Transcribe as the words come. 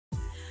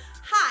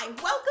Hi,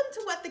 welcome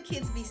to What the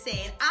Kids Be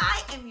Saying.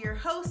 I am your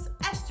host,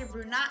 Esther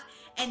Brunat,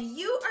 and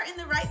you are in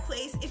the right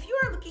place if you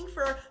are looking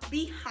for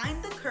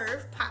behind the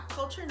curve pop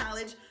culture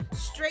knowledge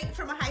straight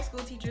from a high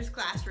school teacher's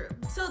classroom.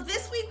 So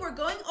this week we're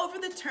going over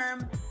the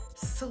term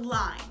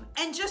slime,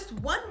 and just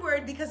one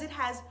word because it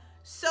has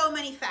so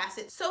many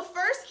facets. So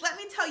first, let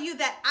me tell you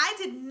that I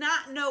did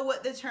not know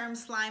what the term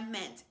slime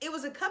meant. It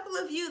was a couple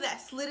of you that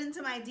slid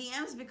into my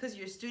DMs because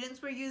your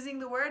students were using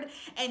the word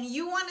and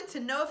you wanted to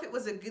know if it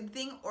was a good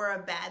thing or a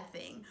bad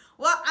thing.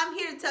 Well, I'm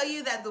here to tell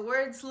you that the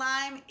word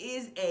slime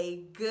is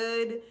a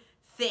good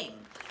thing.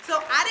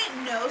 So I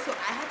didn't know, so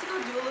I had to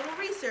go do a little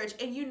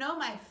research, and you know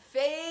my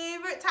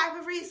favorite type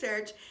of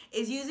research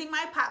is using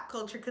my pop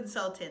culture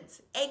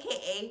consultants,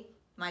 aka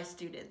my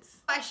students.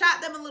 I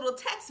shot them a little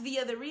text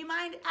via the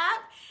Remind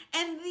app,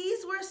 and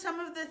these were some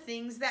of the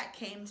things that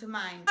came to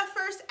mind. But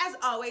first, as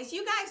always,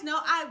 you guys know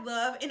I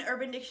love an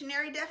Urban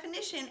Dictionary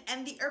definition,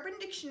 and the Urban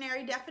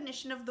Dictionary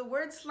definition of the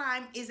word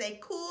slime is a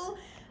cool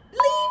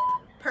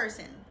bleep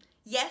person.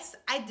 Yes,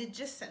 I did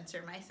just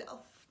censor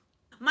myself.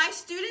 My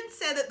students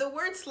said that the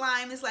word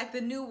slime is like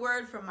the new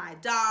word for my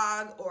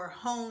dog or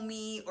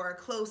homie or a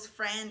close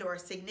friend or a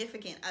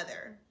significant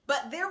other.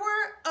 But there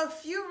were a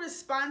few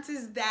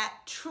responses that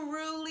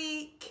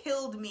truly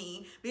killed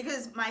me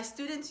because my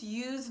students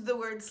used the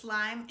word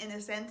slime in a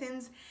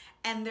sentence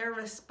and their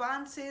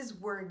responses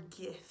were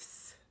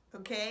gifts,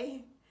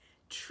 okay?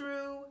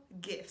 True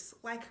gifts,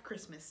 like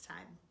Christmas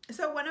time.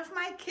 So one of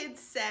my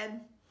kids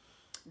said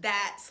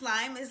that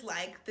slime is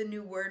like the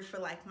new word for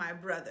like my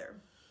brother.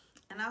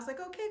 And I was like,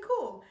 okay,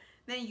 cool.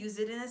 Then use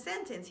it in a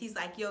sentence. He's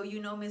like, yo, you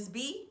know Miss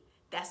B?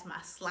 That's my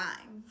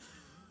slime.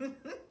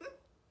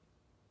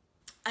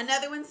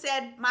 Another one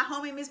said, my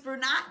homie Miss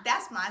Brunat,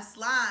 that's my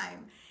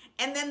slime.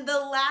 And then the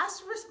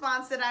last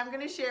response that I'm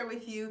gonna share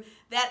with you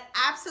that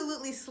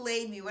absolutely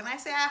slayed me, when I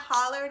say I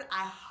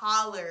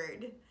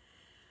hollered,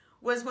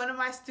 was one of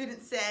my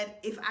students said,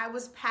 if I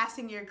was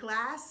passing your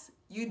class,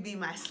 you'd be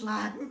my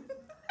slime.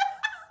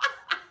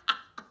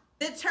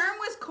 The term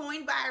was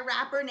coined by a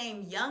rapper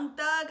named Young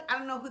Thug. I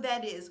don't know who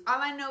that is.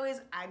 All I know is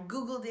I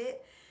Googled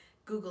it,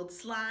 Googled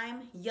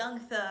slime, Young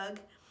Thug,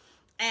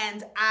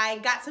 and I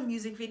got some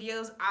music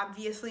videos,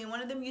 obviously, and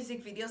one of the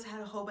music videos had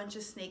a whole bunch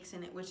of snakes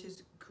in it, which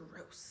is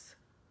gross.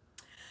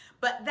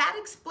 But that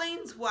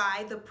explains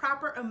why the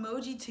proper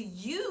emoji to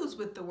use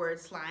with the word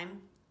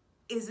slime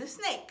is a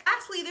snake.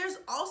 Lastly, there's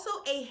also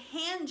a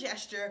hand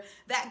gesture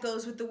that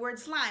goes with the word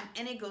slime,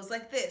 and it goes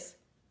like this.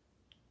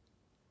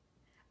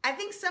 I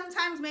think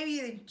sometimes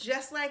maybe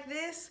just like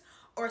this,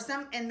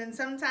 and then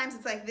sometimes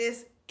it's like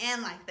this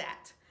and like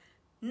that.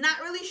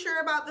 Not really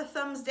sure about the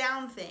thumbs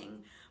down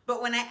thing,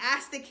 but when I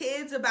ask the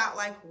kids about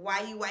like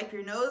why you wipe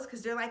your nose,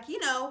 because they're like, you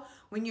know,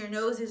 when your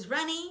nose is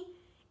runny,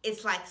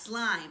 it's like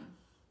slime.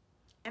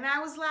 And I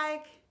was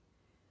like,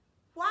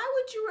 why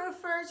would you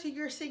refer to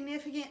your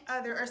significant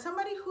other or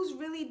somebody who's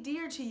really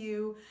dear to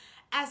you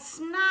as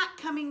snot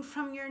coming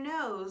from your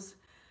nose?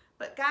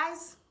 But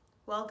guys,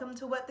 welcome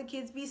to What the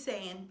Kids Be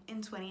Saying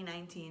in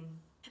 2019.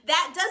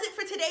 That does it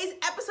for today's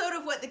episode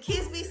of What the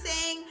Kids Be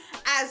Saying.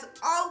 As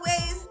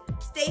always,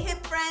 stay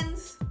hip,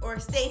 friends, or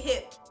stay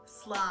hip,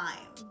 slime.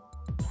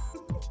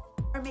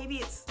 Or maybe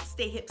it's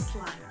stay hip,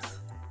 slimes.